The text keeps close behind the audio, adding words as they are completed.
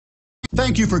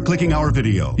Thank you for clicking our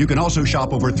video. You can also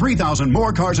shop over 3,000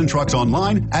 more cars and trucks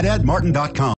online at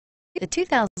edmartin.com. The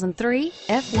 2003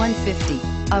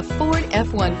 F-150. A Ford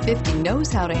F-150 knows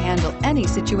how to handle any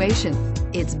situation.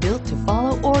 It's built to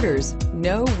follow orders,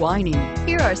 no whining.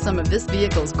 Here are some of this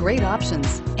vehicle's great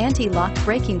options: anti-lock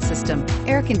braking system,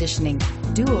 air conditioning,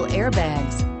 dual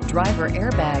airbags, driver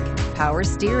airbag, power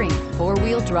steering,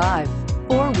 four-wheel drive,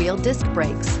 four-wheel disc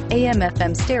brakes,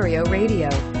 AM/FM stereo radio,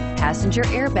 passenger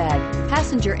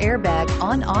airbag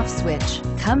on-off switch.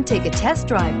 Come take a test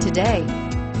drive today.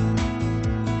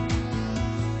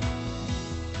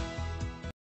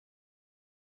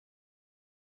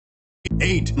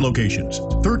 8 locations,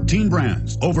 13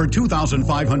 brands, over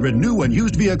 2,500 new and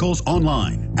used vehicles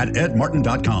online at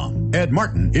edmartin.com. Ed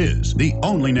Martin is the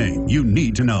only name you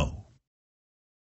need to know.